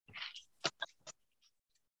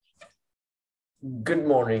Good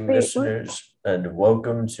morning, Wait, what? listeners, and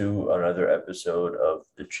welcome to another episode of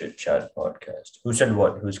the Chit Chat podcast. Who said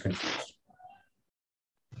what? Who's confused?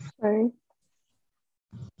 Sorry.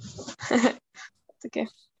 It's okay.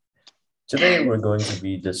 Today, we're going to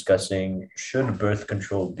be discussing should birth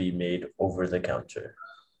control be made over the counter?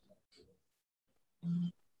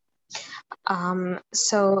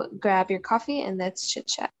 So grab your coffee and let's chit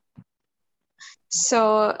chat.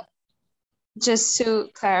 So just to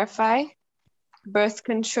clarify, birth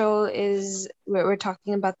control is we're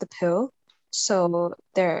talking about the pill. So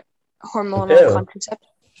they're The hormonal pill? contraception.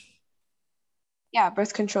 Yeah,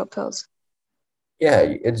 birth control pills. Yeah,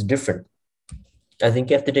 it's different. I think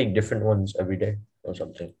you have to take different ones every day or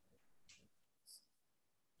something.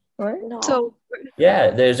 What? No. So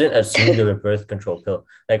Yeah, there isn't a singular birth control pill.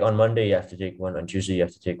 Like on Monday, you have to take one. On Tuesday, you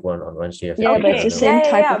have to take one. On Wednesday, you have to Yeah, take but it's one. the same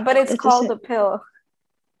Yeah, type yeah, of. but it's the called same- a pill.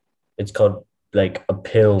 It's called like a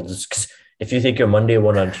pill. 'Cause if you take your Monday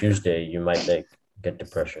one on Tuesday, you might like get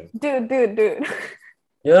depression. Dude.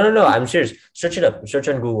 No. I'm serious. Search it up. Search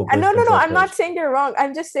on Google. Birth No. control I'm not pills. saying you're wrong.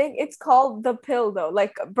 I'm just saying it's called the pill, though.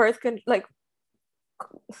 Like like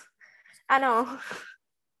I know.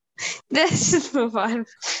 let's just move on.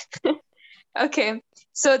 Okay.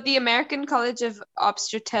 So the American College of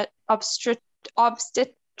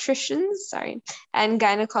Obstetricians, and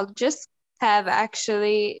gynecologists have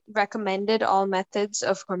actually recommended all methods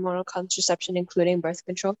of hormonal contraception, including birth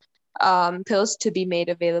control, pills to be made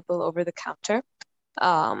available over the counter.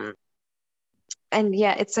 And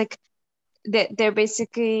yeah, it's like they're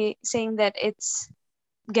basically saying that it's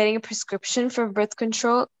getting a prescription for birth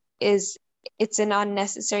control it's an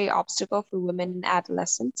unnecessary obstacle for women and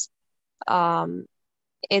adolescents. Um,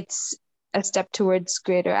 it's a step towards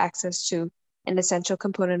greater access to an essential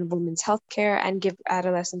component of women's healthcare and give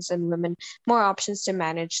adolescents and women more options to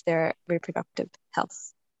manage their reproductive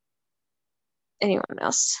health. Anyone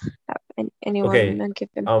else? Anyone Okay. give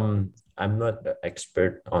them? I'm not an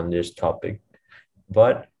expert on this topic,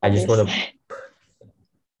 but I just want to.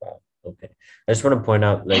 Wow, okay. I just want to point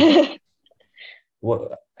out, like,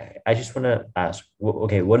 what I just want to ask.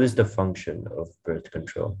 Okay, what is the function of birth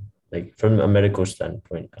control? Like, from a medical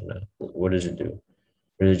standpoint, Anna, what does it do?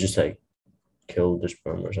 Or is it just like kill the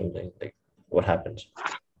sperm or something? Like, what happens?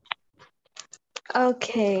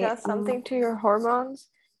 Okay. It does something to your hormones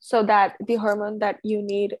so that the hormone that you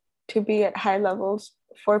need to be at high levels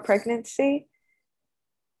for pregnancy,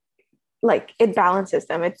 like it balances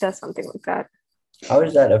them. It does something like that. How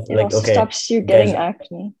is that? It Like, also okay, stops you guys, getting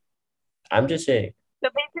acne. I'm just saying. So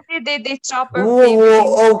basically, they stop our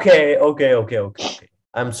Whoa, okay.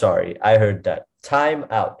 I'm sorry. I heard that. Time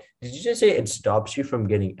out. Did you just say it stops you from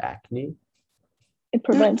getting acne? It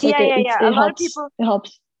prevents. Yeah. It A lot of helps. people, It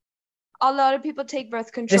helps. a lot of people take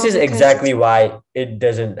birth control This is because exactly why it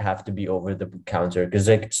doesn't have to be over the counter. Because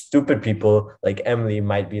like stupid people like Emily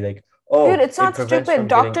might be like, oh, Dude, it's not prevents stupid. from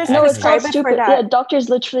getting Doctors No, acne. it's not prescribe it for stupid. that. Yeah, doctors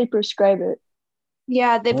literally prescribe it.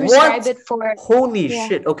 yeah, they prescribe it for. Holy Yeah.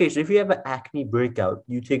 shit. Okay, so if you have an acne breakout,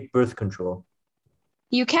 you take birth control.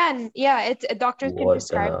 You can, yeah. It's doctors can What the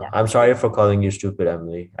prescribe hell? that. I'm sorry for calling you stupid,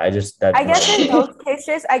 Emily. That's I guess my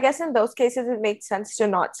in those cases, it makes sense to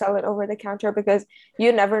not sell it over the counter because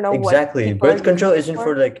you never know what exactly. people are Birth control using it isn't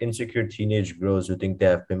for like insecure teenage girls who think they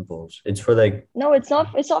have pimples. It's for like No, it's not.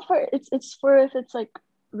 It's not for. It's for if it's like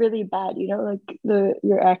really bad. You know, like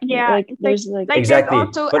your acne. Yeah, Like it's there's like. like exactly.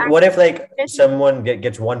 there's also But what if like there's, someone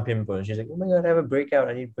gets one pimple and she's like, oh my God, I have a breakout.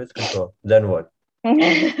 I need birth control. Then what?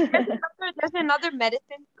 there's another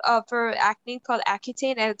medicine for acne called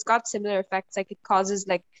Accutane, and it's got similar effects. Like it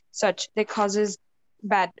causes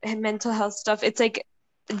bad mental health stuff. It's like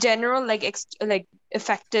general like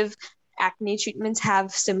effective acne treatments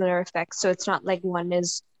have similar effects. So it's not like one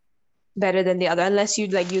is better than the other unless you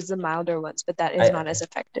like use the milder ones, but that is not as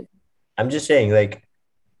effective. I'm just saying, like,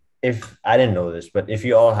 if I didn't know this, but if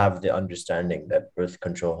you all have the understanding that birth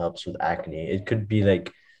control helps with acne, it could be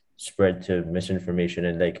like spread to misinformation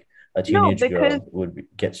and like a teenage because girl would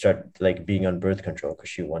start like being on birth control because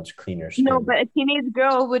she wants cleaner no, skin. but a teenage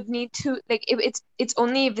girl would need to like if it's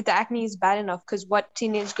only if the acne is bad enough. Because what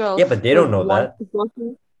teenage girl Yeah, but they would don't know want that. to go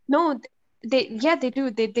through? No, they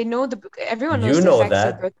do. They know everyone knows You the know effects of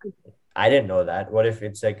that. birth control. I didn't know that. What if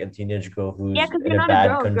it's like a teenage girl Yeah, who's because in you're a not a bad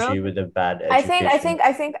girl. country Girls, with a bad I think,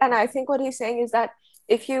 education? and I think what he's saying is that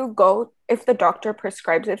if the doctor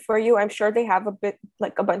prescribes it for you, I'm sure they have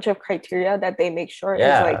a bunch of criteria that they make sure is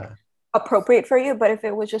like Yeah, appropriate for you. But if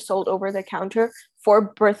it was just sold over the counter for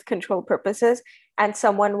birth control purposes, and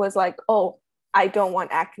someone was like, "Oh, I don't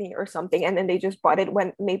want acne" or something, and then they just bought it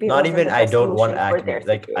when maybe it not wasn't even the I best don't want solution for acne. their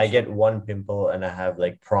Like I situation. get one pimple and I have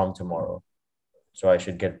like prom tomorrow, so I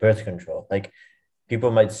should get birth control. Like people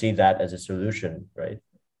might see that as a solution, right?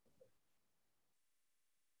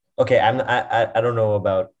 Okay, I don't know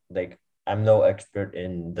about like I'm no expert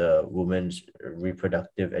in the women's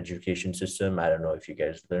reproductive education system. I don't know if you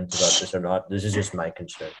guys learned about this or not. This is just my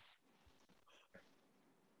concern.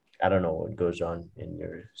 I don't know what goes on in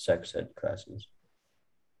your sex ed classes.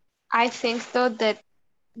 I think though that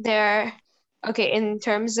there, okay, in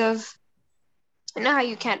terms of, you know how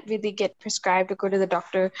you can't really get prescribed or go to the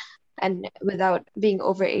doctor and without being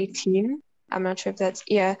over 18. I'm not sure if that's,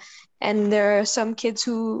 yeah. And there are some kids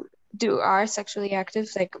who are sexually active,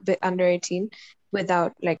 like a bit under 18,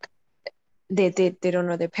 without like they don't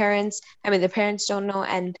know their parents. I mean, their parents don't know,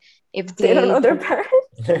 and if They don't know their don't- parents.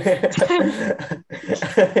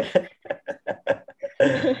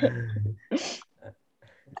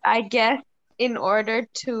 I guess in order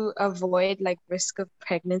to avoid like risk of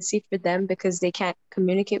pregnancy for them because they can't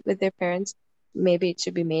communicate with their parents, maybe it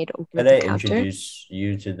should be made over Can the I counter. introduce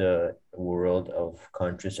you to the world of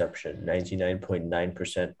contraception?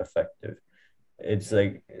 99.9% effective. It's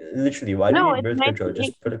like literally, why do you No, need it's birth control? 98.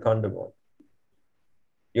 Just put a condom on.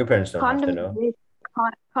 Your parents don't have to Condoms know. break,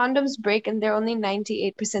 condoms break, and they're only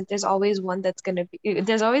 98%. There's always one that's gonna be.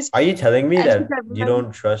 There's always. Are you telling me At that least I you remember-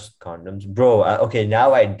 don't trust condoms? Bro, okay,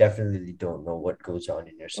 now I definitely don't know what goes on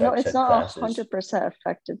in your No, sex it's ed not classes. 100%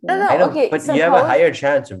 effective. No, man. no. I know, Okay, but you have a suppose- higher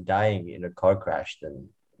chance of dying in a car crash than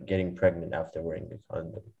getting pregnant after wearing the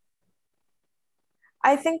condom.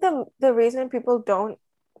 I think the reason people don't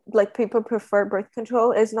like people prefer birth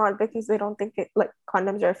control is not because they don't think it like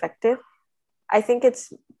condoms are effective. I think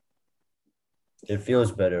it's It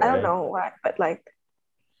feels better, I don't right? know why, but like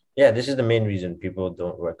Yeah, this is the main reason people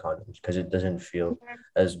don't wear condoms because it doesn't feel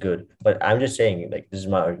as good. But I'm just saying, like, this is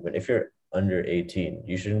my argument. If you're under 18,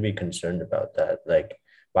 you shouldn't be concerned about that. Like,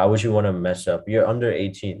 why would you want to mess up? You're under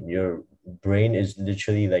 18. Your brain is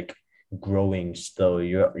literally like growing still.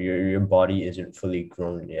 Your body isn't fully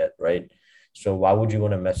grown yet, right? So why would you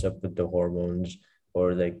want to mess up with the hormones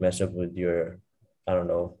or like mess up with your, I don't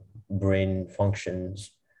know, brain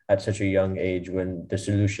functions at such a young age when the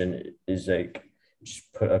solution is like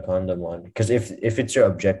just put a condom on? Because if it's your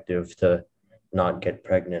objective to not get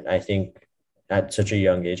pregnant, I think at such a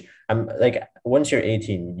young age, I'm like once you're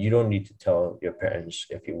 18, you don't need to tell your parents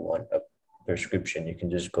if you want a prescription. You can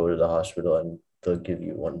just go to the hospital and they'll give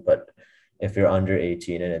you one. But if you're under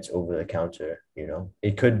 18 and it's over the counter,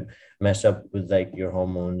 it could mess up with like your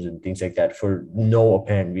hormones and things like that for no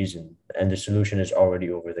apparent reason. And the solution is already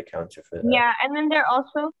over the counter for that. Yeah, and then they're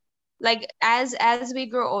also like as we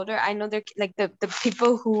grow older, I know they're like the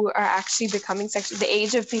people who are actually becoming the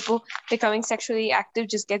age of people becoming sexually active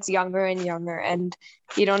just gets younger and younger, and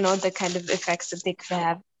you don't know the kind of effects that they could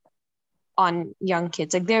have on young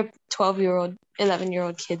kids. Like they're 12-year-old,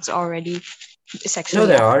 11-year-old kids already sexually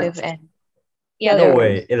they aren't. active, and yeah, No there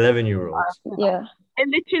way, 11-year-olds. Yeah,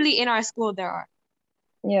 and literally in our school there are.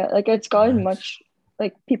 yeah. Like it's gotten Nice. much.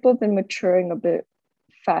 Like people have been maturing a bit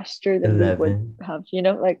faster than we 11. would have.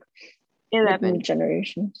 Like 11. new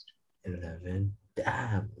generations. 11.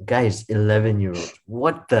 Damn, guys, 11-year-olds.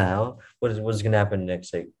 What the hell? What's gonna happen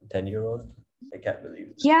next? Like 10-year-old? I can't believe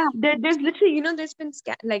it. Yeah, there's literally, there's been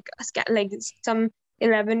like some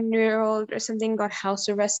 11-year-old or something got house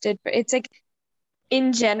arrested. But it's like,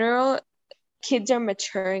 in general, kids are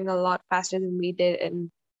maturing a lot faster than we did,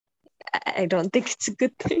 and I don't think it's a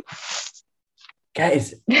good thing.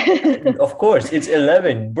 Guys, of course, it's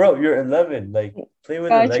 11. Bro, you're 11. Like, play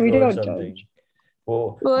with a Guys, we Lego or don't something. judge.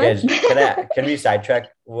 Well, What? guys, can we sidetrack?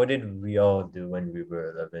 What did we all do when we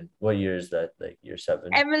were 11? What year is that? Like year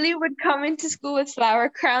 7? Emily would come into school with flower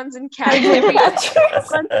crowns and cats every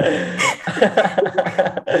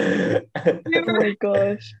Oh my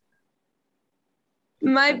gosh.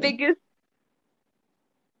 My biggest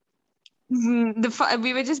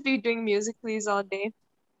we would just be doing musicals all day.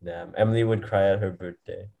 Damn, Emily would cry at her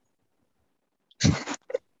birthday.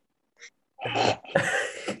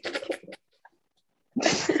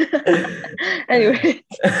 Anyway.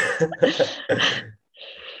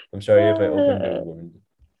 I'm sorry if I opened the wound.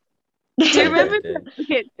 Do you remember? I did.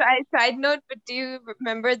 Okay, side note, but do you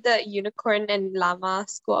remember the unicorn and llama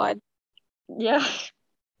squad? Yeah.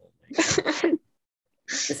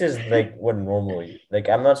 This is like what normal, like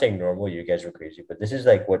I'm not saying normal, you guys were crazy, but this is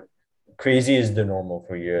like what crazy is the normal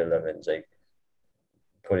for year 11s, like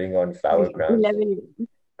putting on flower crowns, 11.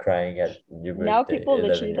 crying at your birthday. Now people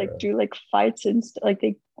literally 11-year-old. do like fights and like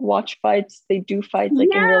they watch fights, they do fights like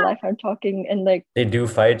in real life. I'm talking and like They do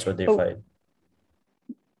fights or they Oh. fight.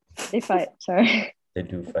 they fight. Sorry. They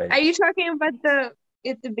do fight. Are you talking about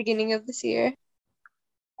at the beginning of this year?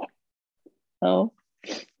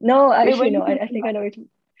 No, actually when no. you I think I know.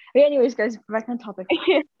 Okay, anyways, guys, back on topic.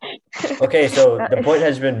 Okay, so the point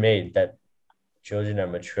has been made that children are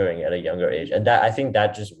maturing at a younger age, and that I think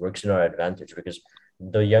that just works in our advantage because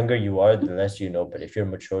the younger you are, the less you know. But if you're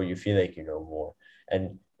mature, you feel like you know more,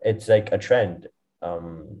 and it's like a trend.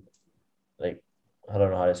 Like I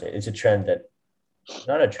don't know how to say it. It's a trend that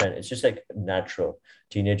not a trend. It's just like natural.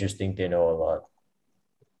 Teenagers think they know a lot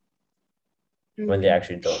when they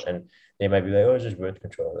actually don't, and they might be like, "Oh, it's just birth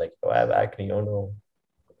control." Like, "Oh, I have acne. Oh no."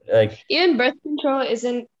 Like Even birth control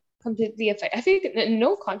isn't completely effective. I think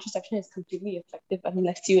no contraception is completely effective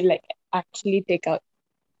unless you like actually take out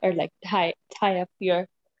or like tie up your,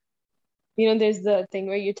 there's the thing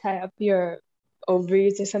where you tie up your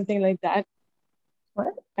ovaries or something like that.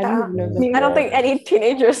 What? I don't even know. I don't think any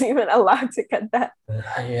teenagers even allowed to get that.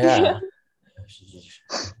 Yeah.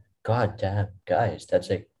 God damn, guys, that's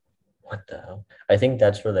like, what the hell? I think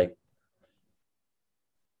that's for like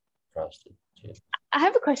prostitute. I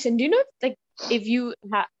have a question. Do you know if you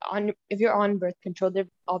if you're on birth control, there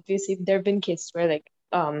have been cases where like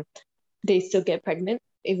they still get pregnant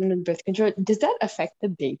even with birth control. Does that affect the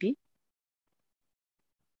baby?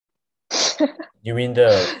 You mean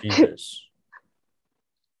the fetus?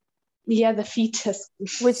 Yeah, the fetus.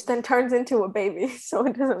 Which then turns into a baby, so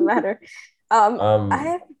it doesn't matter. I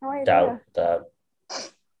have no idea.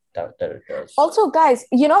 Doubt that it does. Also, guys,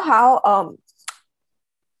 you know how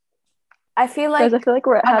I feel like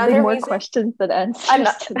we're having more questions than answers.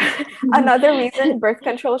 Another reason birth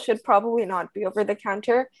control should probably not be over the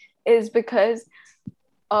counter is because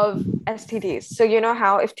of STDs. So you know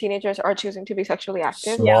how if teenagers are choosing to be sexually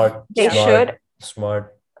active, they should.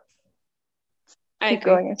 Smart. Keep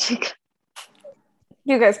going, Achika.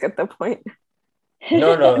 You guys get the point.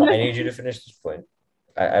 No, I need you to finish this point.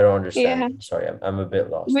 I don't understand. Yeah. Sorry, I'm a bit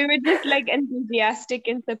lost. We were just like enthusiastic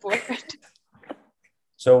in support.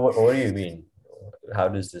 So what do you mean? How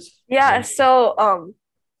does this? Yeah, so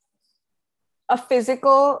a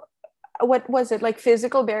physical, what was it, like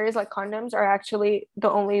physical barriers like condoms are actually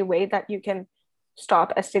the only way that you can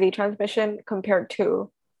stop STD transmission compared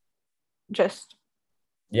to just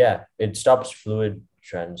it stops fluid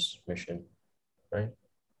transmission, right?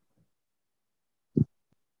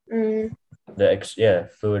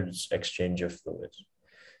 Fluids, exchange of fluids.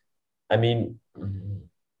 I mean,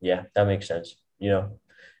 yeah, that makes sense.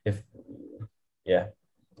 If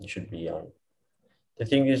you should be on. The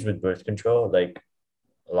thing is with birth control, like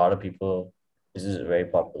a lot of people, this is very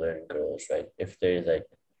popular in girls, right? If they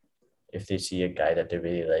see a guy that they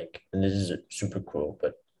really like, and this is super cool,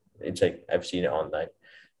 but it's like I've seen it online.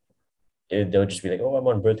 They'll just be like, "Oh, I'm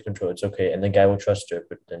on birth control. It's okay," and the guy will trust her,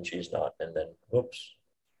 but then she's not, and then whoops.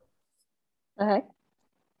 Okay.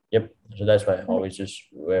 Yep. So that's why I always just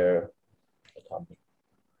wear a condom.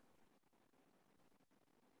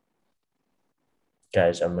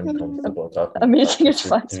 Guys, I'm uncomfortable talking. I'm using it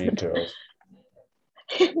about three girls.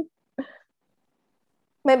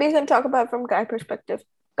 Maybe you can talk about from guy perspective,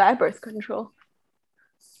 guy birth control.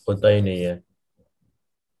 Sorry,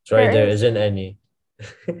 there isn't any.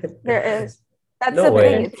 There is. That's No the way.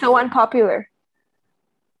 thing. It's so unpopular.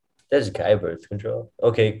 There's guy birth control.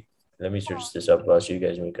 Okay, let me search this up while you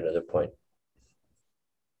guys make another point.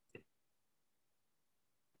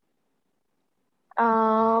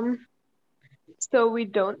 So we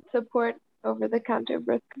don't support over-the-counter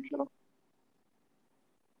birth control.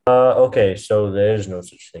 Okay, so there's no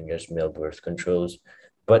such thing as male birth controls,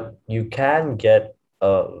 but you can get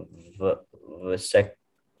a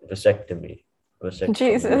vasectomy.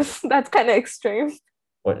 Jesus, that's kind of extreme.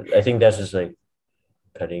 What I think that's just like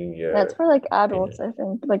cutting your. That's for like adults, I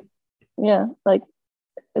think. Like, yeah, like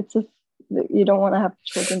it's if you don't want to have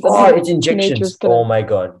children. Oh, it's injections. Oh my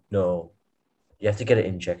God, no! You have to get an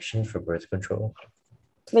injection for birth control.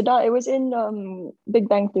 But no, it was in Big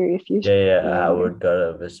Bang Theory. If you Howard got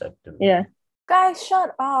a vasectomy. Yeah. Guys,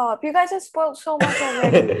 shut up! You guys have spoiled so much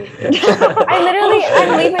already.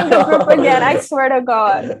 I'm leaving the group again. I swear to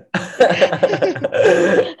God.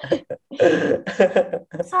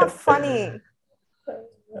 It's not funny.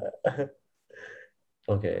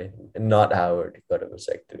 Okay, not Howard got a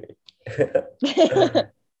vasectomy.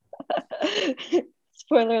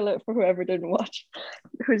 Spoiler alert for whoever didn't watch.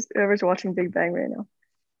 Whoever's watching Big Bang right now.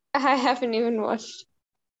 I haven't even watched.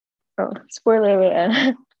 Oh, spoiler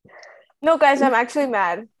alert. No, guys, I'm actually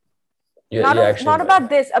mad. Not about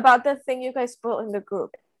this, about the thing you guys spoiled in the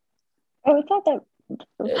group. Oh, it's not that.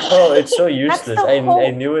 Oh, it's so useless. I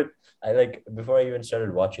knew it. Before I even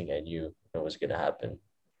started watching, I knew it was gonna happen.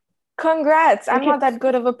 Congrats! I'm not that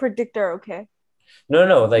good of a predictor. Okay.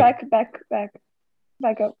 No. Back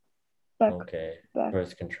up. Okay.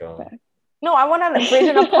 Birth control. Back. No, I want an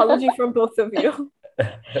written apology from both of you.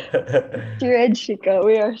 Dear Ed Shika,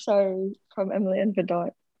 we are sorry from Emily and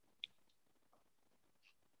Vidot.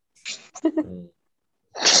 Mm.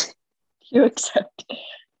 You accept.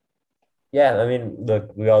 Yeah, I mean,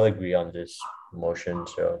 look, we all agree on this motion,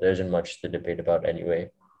 so there isn't much to debate about anyway.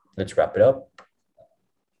 Let's wrap it up.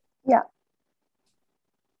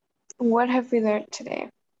 What have we learned today?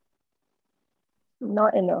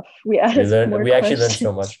 Not enough. We asked more We actually learned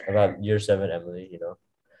so questions. much about year 7 Emily,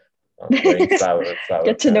 wearing flower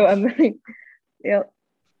Get to know crowns. Emily. Yep.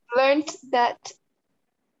 Learned that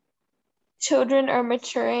children are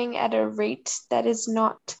maturing at a rate that is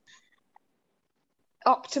not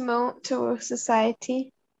optimal to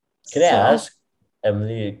society. Can I So, ask,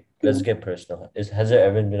 Emily, let's get personal. Has there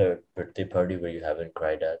ever been a birthday party where you haven't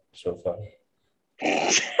cried at so far?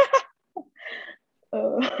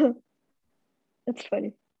 That's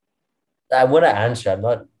funny. I want to answer. I'm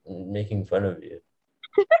not making fun of you.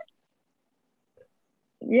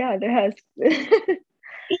 Yeah, there has. yeah,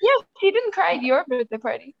 she didn't cry at your birthday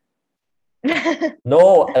party.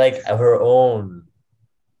 No, like her own.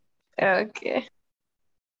 Okay.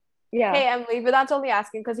 Yeah. Hey, Emily, but that's only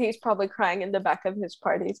asking because he's probably crying in the back of his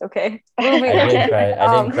parties. Okay, I moving on. didn't cry.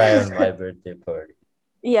 I didn't cry on my birthday party.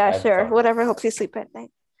 Yeah, I sure. promise. Whatever helps you sleep at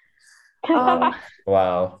night.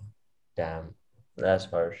 Wow. Damn. That's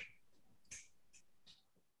harsh.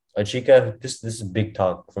 Chika, this is big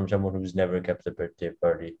talk from someone who's never kept a birthday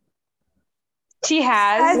party. She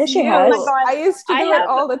has. Yes, she you. has. Oh my God. I used to I do it have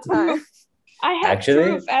all the time. I have Actually?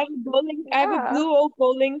 proof. I have a Yeah. blue old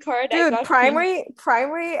bowling card. I Dude, got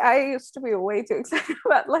primary, I used to be way too excited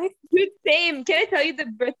about life. Dude, same. Can I tell you the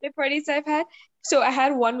birthday parties I've had? So I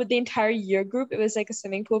had one with the entire year group. It was like a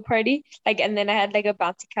swimming pool party. And then I had like a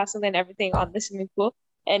bouncy castle and everything on the swimming pool.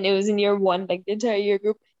 And it was in year 1, like the entire year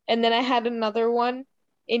group. And then I had another one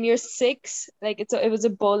in year 6. It was a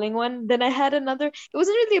bowling one. Then I had another. It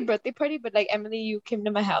wasn't really a birthday party, but like Emily, you came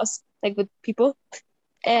to my house like with people.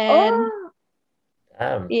 And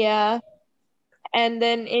Damn. yeah. And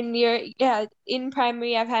then in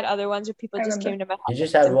primary, I've had other ones where people I just remember. came to my house. You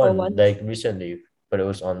just had simple one ones. like recently, but it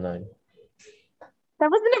was online. That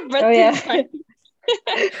wasn't a Oh, birthday yeah. party.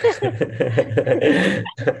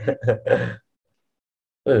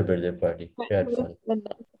 It was a birthday party. We had fun.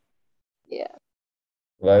 Yeah.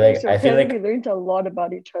 Well, So I feel apparently like we learned a lot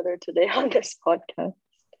about each other today on this podcast.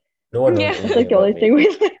 no one knows Yeah. That's anything like the about only me. thing we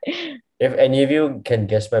learned. If any of you can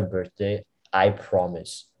guess my birthday, I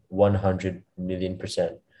promise 100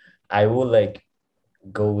 million%. I will like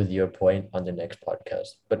go with your point on the next podcast.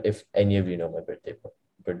 But if any of you know my birthday,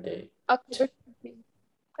 October It's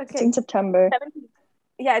Okay. in September. 17th.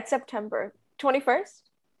 Yeah, it's September 21st.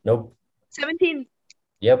 nope. 17th.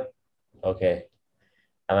 Yep. Okay.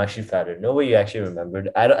 I'm actually flattered. No way you actually remembered.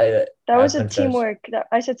 That was a confess. teamwork.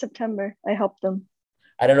 I said September. I helped them.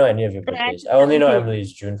 I don't know any of your And I birthdays. I only know 17th.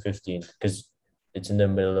 Emily's June 15th because it's in the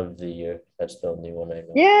middle of the year. That's the only one I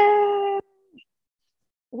know. Yeah.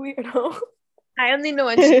 Weirdo. I only know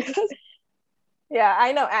Anshika's. Yeah,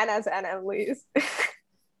 I know Anna's and Emily's.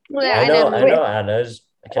 Yeah, I know Emily. Anna's.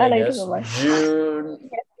 Can Anna, I you guess? can lie. June,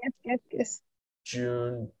 Yes.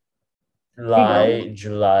 June,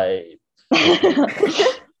 July.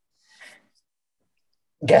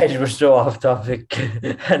 Guys, we're so off topic.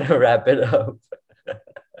 And wrap it up.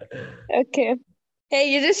 Okay.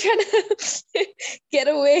 Hey, you're just trying to get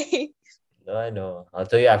away. No, I know. I'll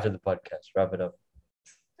tell you after the podcast. Wrap it up.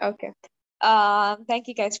 Okay. Thank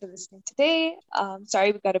you guys for listening today.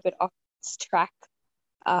 Sorry we got a bit off track.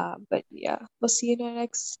 But yeah, we'll see you in the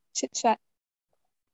next chit chat.